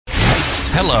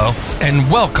Hello, and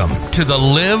welcome to the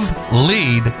Live,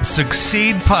 Lead,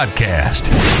 Succeed podcast,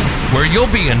 where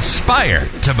you'll be inspired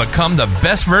to become the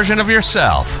best version of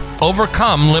yourself,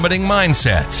 overcome limiting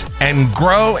mindsets, and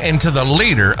grow into the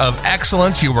leader of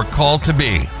excellence you were called to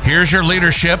be. Here's your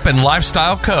leadership and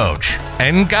lifestyle coach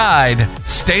and guide,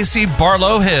 Stacy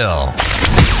Barlow Hill.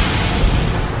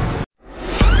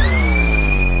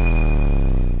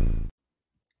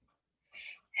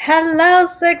 Hello,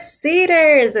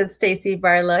 Succeeders! It's Stacy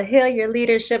Barlow Hill, your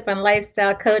leadership and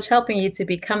lifestyle coach, helping you to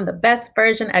become the best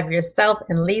version of yourself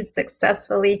and lead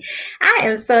successfully. I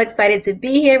am so excited to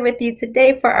be here with you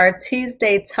today for our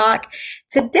Tuesday talk.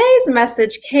 Today's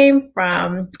message came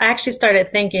from, I actually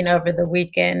started thinking over the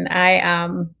weekend.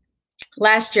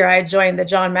 Last year, I joined the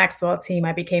John Maxwell team.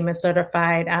 I became a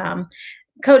certified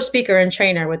coach, speaker, and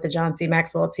trainer with the John C.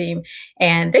 Maxwell team.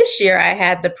 And this year I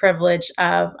had the privilege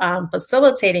of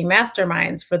facilitating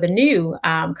masterminds for the new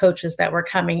coaches that were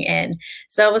coming in.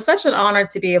 So it was such an honor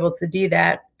to be able to do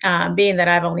that, being that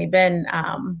I've only been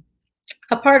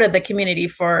a part of the community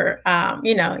for,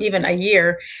 even a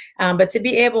year, but to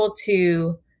be able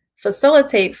to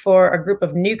facilitate for a group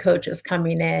of new coaches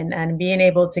coming in and being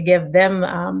able to give them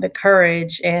the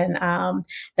courage and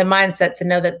the mindset to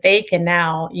know that they can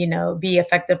now, be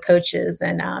effective coaches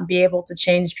and be able to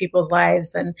change people's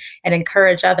lives and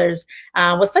encourage others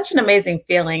was such an amazing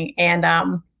feeling. And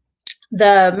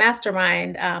the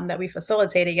mastermind that we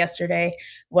facilitated yesterday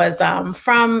was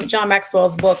from John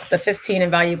Maxwell's book, The 15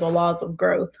 Invaluable Laws of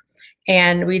Growth.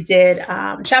 And we did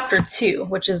chapter 2,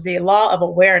 which is the law of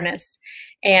awareness.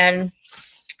 And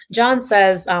John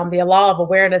says the law of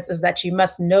awareness is that you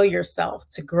must know yourself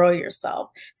to grow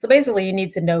yourself. So basically, you need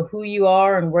to know who you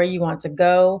are and where you want to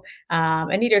go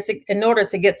in order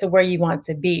to get to where you want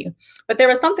to be. But there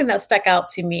was something that stuck out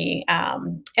to me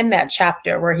in that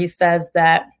chapter where he says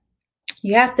that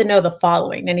you have to know the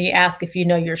following. And he asks if you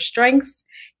know your strengths,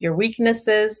 your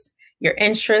weaknesses, your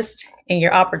interest, and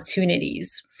your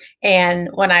opportunities. And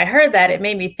when I heard that, it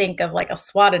made me think of like a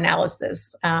SWOT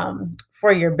analysis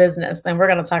for your business. And we're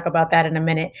going to talk about that in a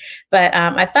minute. But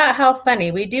I thought how funny.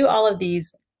 We do all of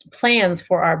these plans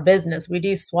for our business. We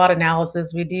do SWOT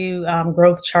analysis. We do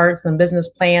growth charts and business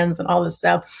plans and all this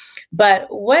stuff. But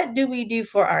what do we do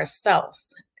for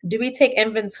ourselves? Do we take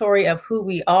inventory of who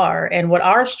we are and what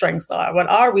our strengths are, what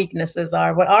our weaknesses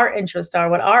are, what our interests are,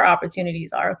 what our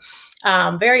opportunities are?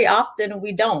 Very often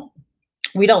we don't.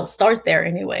 We don't start there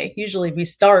anyway. Usually we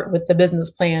start with the business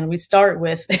plan. We start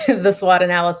with the SWOT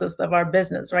analysis of our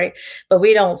business, right? But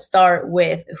we don't start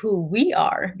with who we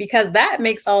are, because that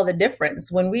makes all the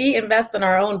difference. When we invest in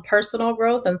our own personal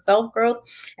growth and self-growth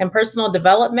and personal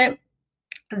development,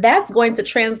 that's going to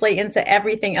translate into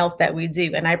everything else that we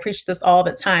do. And I preach this all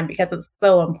the time because it's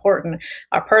so important.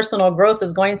 Our personal growth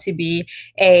is going to be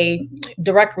a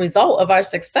direct result of our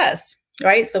success,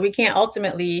 right? So we can't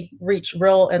ultimately reach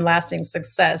real and lasting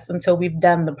success until we've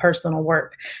done the personal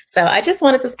work. So I just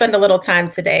wanted to spend a little time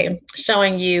today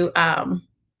showing you,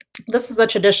 this is a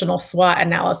traditional SWOT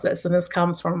analysis, and this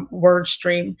comes from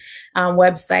WordStream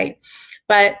website.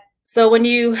 But so when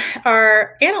you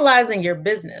are analyzing your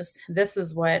business, this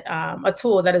is what a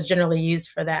tool that is generally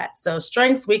used for that. So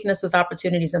strengths, weaknesses,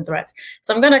 opportunities, and threats.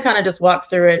 So I'm going to kind of just walk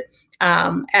through it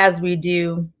as we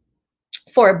do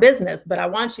for a business, but I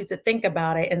want you to think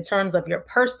about it in terms of your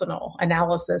personal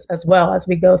analysis as well as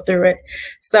we go through it.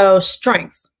 So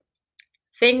strengths,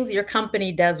 things your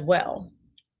company does well.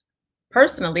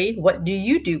 Personally, what do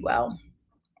you do well?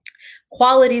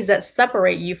 Qualities that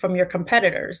separate you from your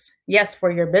competitors. Yes,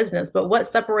 for your business, but what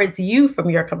separates you from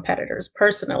your competitors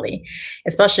personally,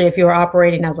 especially if you're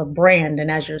operating as a brand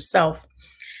and as yourself.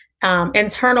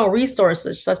 Internal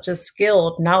resources such as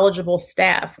skilled, knowledgeable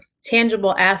staff,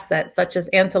 tangible assets such as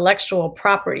intellectual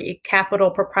property,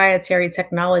 capital, proprietary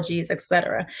technologies,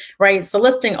 etc. Right? So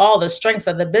listing all the strengths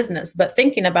of the business, but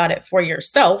thinking about it for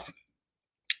yourself.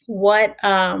 What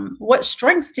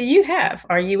strengths do you have?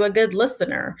 Are you a good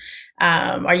listener?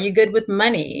 Are you good with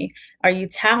money? Are you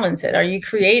talented? Are you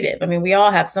creative? I mean, we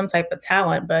all have some type of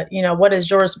talent, but what is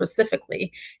yours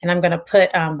specifically? And I'm going to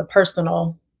put the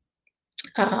personal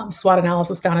SWOT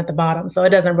analysis down at the bottom. So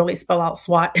it doesn't really spell out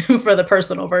SWOT for the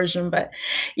personal version, but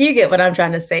you get what I'm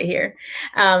trying to say here.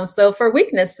 So for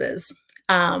weaknesses,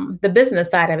 the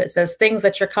business side of it says things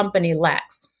that your company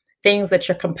lacks, things that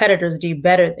your competitors do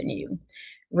better than you.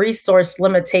 Resource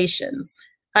limitations,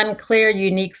 unclear,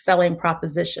 unique selling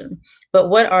proposition. But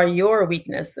what are your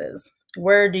weaknesses?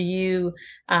 Where do you,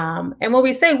 and when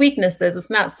we say weaknesses, it's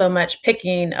not so much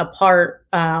picking apart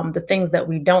the things that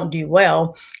we don't do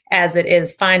well as it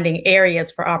is finding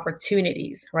areas for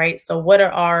opportunities, right? So what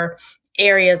are our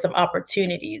areas of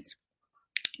opportunities?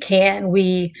 Can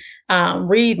we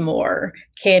read more?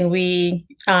 Can we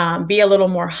be a little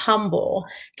more humble?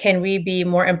 Can we be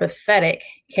more empathetic?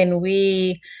 Can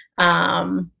we,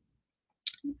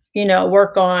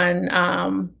 work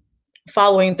on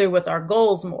following through with our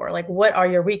goals more? Like, what are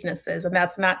your weaknesses? And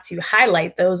that's not to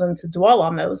highlight those and to dwell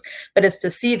on those, but it's to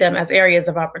see them as areas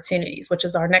of opportunities, which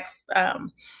is our next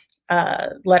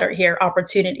letter here,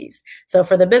 opportunities. So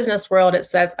for the business world, it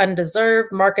says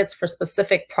undeserved markets for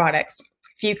specific products,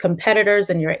 few competitors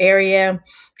in your area,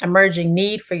 emerging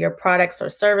need for your products or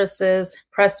services,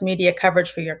 press media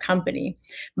coverage for your company.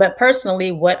 But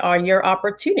personally, what are your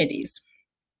opportunities?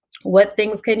 What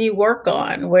things can you work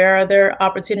on? Where are there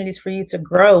opportunities for you to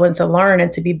grow and to learn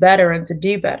and to be better and to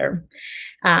do better?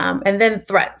 And then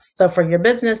threats. So for your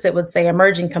business, it would say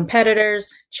emerging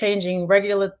competitors, changing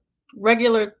regularly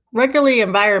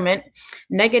environment,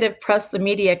 negative press and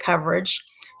media coverage,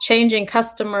 changing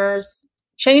customer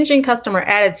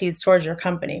attitudes towards your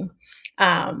company.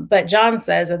 But John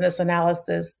says in this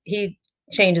analysis, he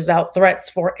changes out threats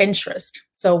for interest.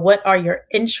 So what are your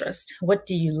interests? What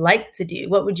do you like to do?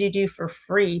 What would you do for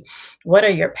free? What are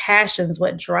your passions?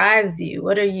 What drives you?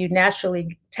 What are you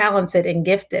naturally talented and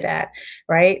gifted at,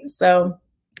 right? So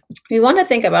we want to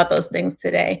think about those things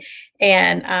today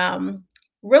and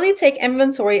really take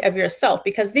inventory of yourself,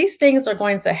 because these things are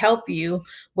going to help you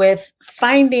with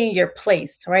finding your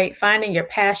place, right? Finding your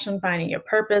passion, finding your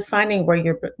purpose, finding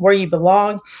where you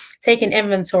belong, taking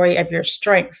inventory of your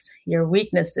strengths, your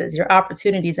weaknesses, your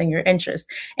opportunities, and your interests.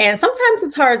 And sometimes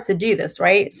it's hard to do this,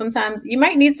 right? Sometimes you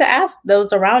might need to ask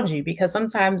those around you, because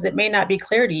sometimes it may not be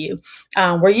clear to you.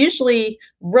 We're usually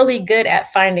really good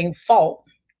at finding fault,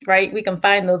 right? We can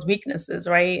find those weaknesses,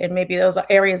 right? And maybe those are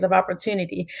areas of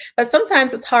opportunity. But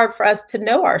sometimes it's hard for us to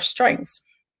know our strengths.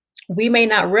 We may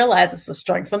not realize it's a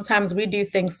strength. Sometimes we do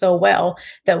things so well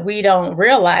that we don't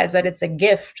realize that it's a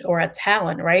gift or a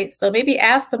talent, right? So maybe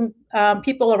ask some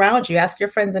people around you, ask your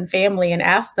friends and family, and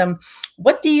ask them,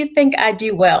 what do you think I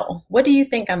do well? What do you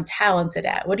think I'm talented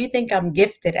at? What do you think I'm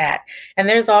gifted at? And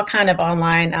there's all kind of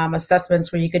online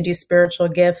assessments where you can do spiritual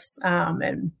gifts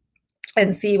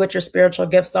and see what your spiritual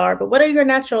gifts are. But what are your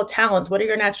natural talents? What are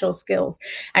your natural skills?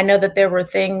 I know that there were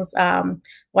things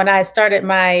when I started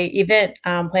my event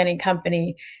planning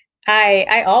company,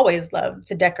 I always loved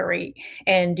to decorate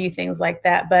and do things like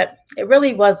that. But it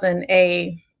really wasn't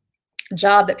a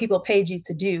job that people paid you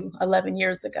to do 11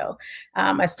 years ago.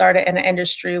 I started in an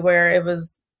industry where it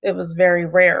was very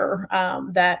rare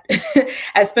that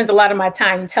I spent a lot of my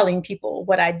time telling people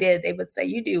what I did. They would say,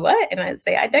 "You do what?" And I'd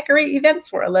say, "I decorate events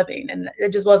for a living." And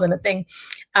it just wasn't a thing.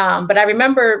 But I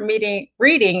remember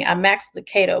reading a Max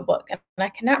Lucado book, and I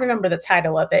cannot remember the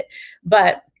title of it,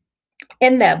 but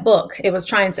in that book, it was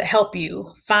trying to help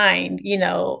you find,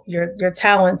 your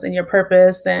talents and your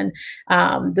purpose, and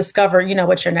discover,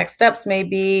 what your next steps may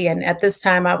be. And at this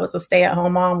time, I was a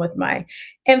stay-at-home mom with my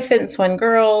infant twin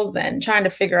girls and trying to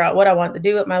figure out what I wanted to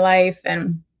do with my life.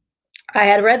 And I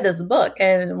had read this book,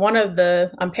 and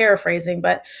I'm paraphrasing,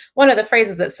 but one of the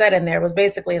phrases that said in there was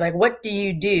basically like, what do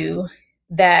you do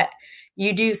that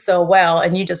you do so well,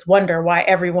 and you just wonder why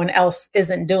everyone else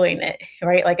isn't doing it,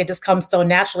 right? Like it just comes so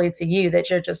naturally to you that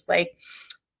you're just like,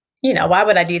 why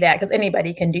would I do that? Because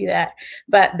anybody can do that.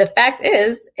 But the fact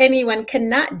is, anyone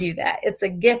cannot do that. It's a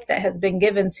gift that has been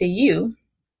given to you.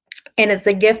 And it's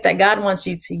a gift that God wants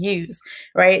you to use,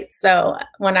 right? So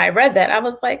when I read that, I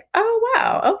was like, oh,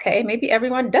 wow, okay, maybe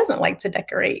everyone doesn't like to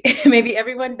decorate. Maybe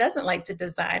everyone doesn't like to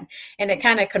design. And it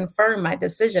kind of confirmed my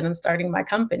decision in starting my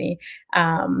company.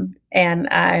 And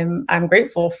I'm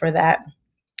grateful for that,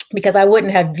 because I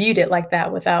wouldn't have viewed it like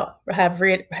that without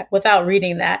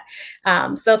reading that.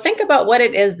 So think about what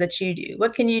it is that you do.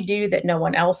 What can you do that no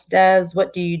one else does?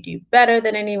 What do you do better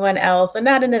than anyone else? And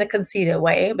not in a conceited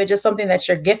way, but just something that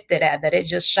you're gifted at, that it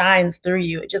just shines through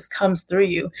you. It just comes through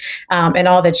you in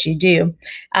all that you do.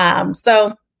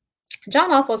 So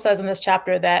John also says in this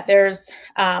chapter that there's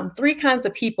 3 kinds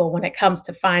of people when it comes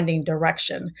to finding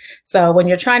direction. So when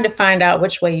you're trying to find out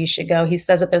which way you should go, he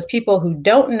says that there's people who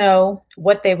don't know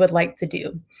what they would like to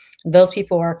do. Those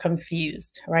people are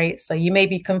confused, right? So you may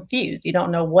be confused. You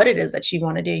don't know what it is that you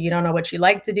want to do. You don't know what you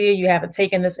like to do. You haven't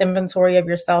taken this inventory of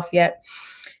yourself yet.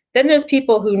 Then there's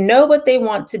people who know what they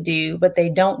want to do, but they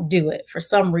don't do it for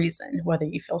some reason. Whether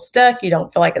you feel stuck, you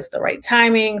don't feel like it's the right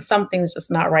timing, something's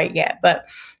just not right yet, but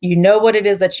you know what it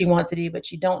is that you want to do, but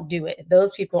you don't do it.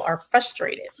 Those people are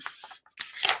frustrated.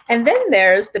 And then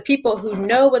there's the people who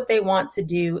know what they want to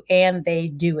do and they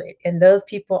do it. And those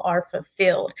people are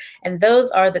fulfilled. And those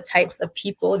are the types of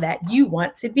people that you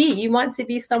want to be. You want to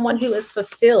be someone who is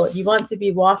fulfilled. You want to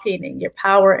be walking in your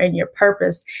power and your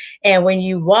purpose. And when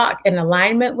you walk in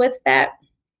alignment with that,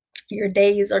 your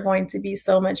days are going to be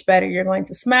so much better. You're going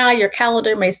to smile. Your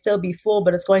calendar may still be full,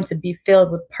 but it's going to be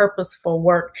filled with purposeful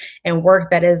work and work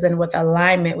that is in with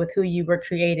alignment with who you were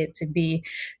created to be.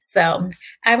 So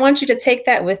I want you to take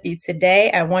that with you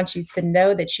today. I want you to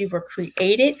know that you were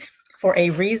created for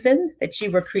a reason, that you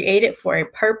were created for a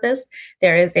purpose.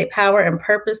 There is a power and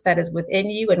purpose that is within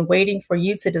you and waiting for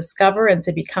you to discover and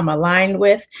to become aligned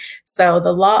with. So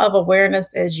the law of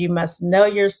awareness is you must know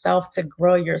yourself to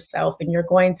grow yourself. And you're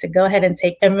going to go ahead and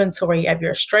take inventory of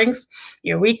your strengths,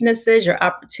 your weaknesses, your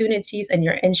opportunities, and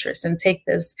your interests, and take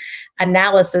this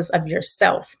analysis of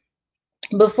yourself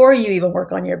before you even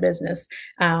work on your business.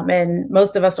 And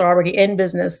most of us are already in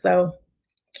business, so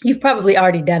you've probably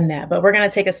already done that, but we're going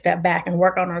to take a step back and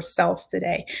work on ourselves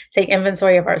today. Take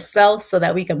inventory of ourselves so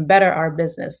that we can better our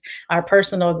business. Our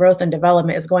personal growth and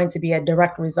development is going to be a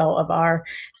direct result of our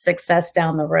success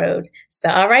down the road. So,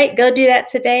 all right, go do that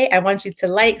today. I want you to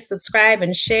like, subscribe,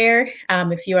 and share.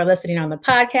 If you are listening on the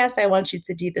podcast, I want you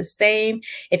to do the same.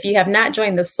 If you have not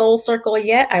joined the Soul Circle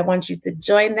yet, I want you to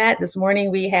join that. This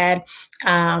morning we had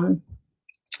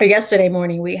yesterday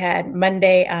morning, we had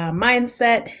Monday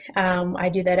Mindset. I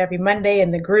do that every Monday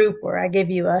in the group where I give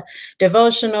you a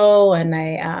devotional and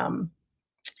I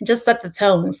just set the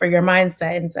tone for your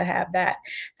mindset and to have that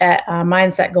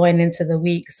mindset going into the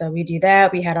week. So we do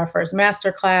that. We had our first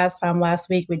masterclass last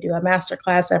week. We do a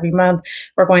masterclass every month.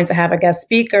 We're going to have a guest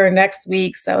speaker next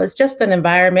week. So it's just an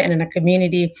environment and a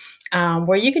community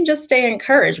where you can just stay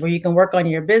encouraged, where you can work on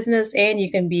your business and you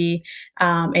can be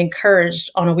encouraged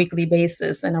on a weekly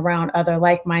basis and around other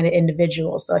like-minded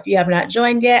individuals. So if you have not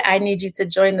joined yet, I need you to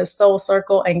join the Soul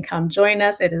Circle and come join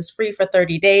us. It is free for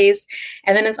 30 days.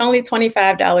 And then it's only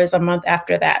 $25 a month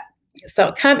after that.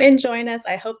 So come and join us.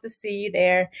 I hope to see you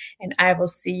there, and I will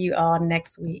see you all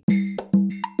next week.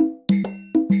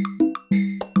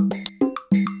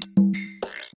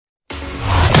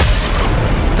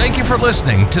 Thank you for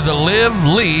listening to the Live,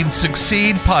 Lead,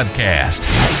 Succeed podcast.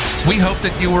 We hope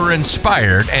that you were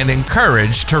inspired and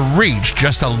encouraged to reach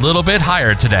just a little bit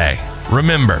higher today.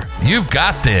 Remember, you've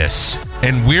got this,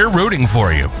 and we're rooting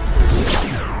for you.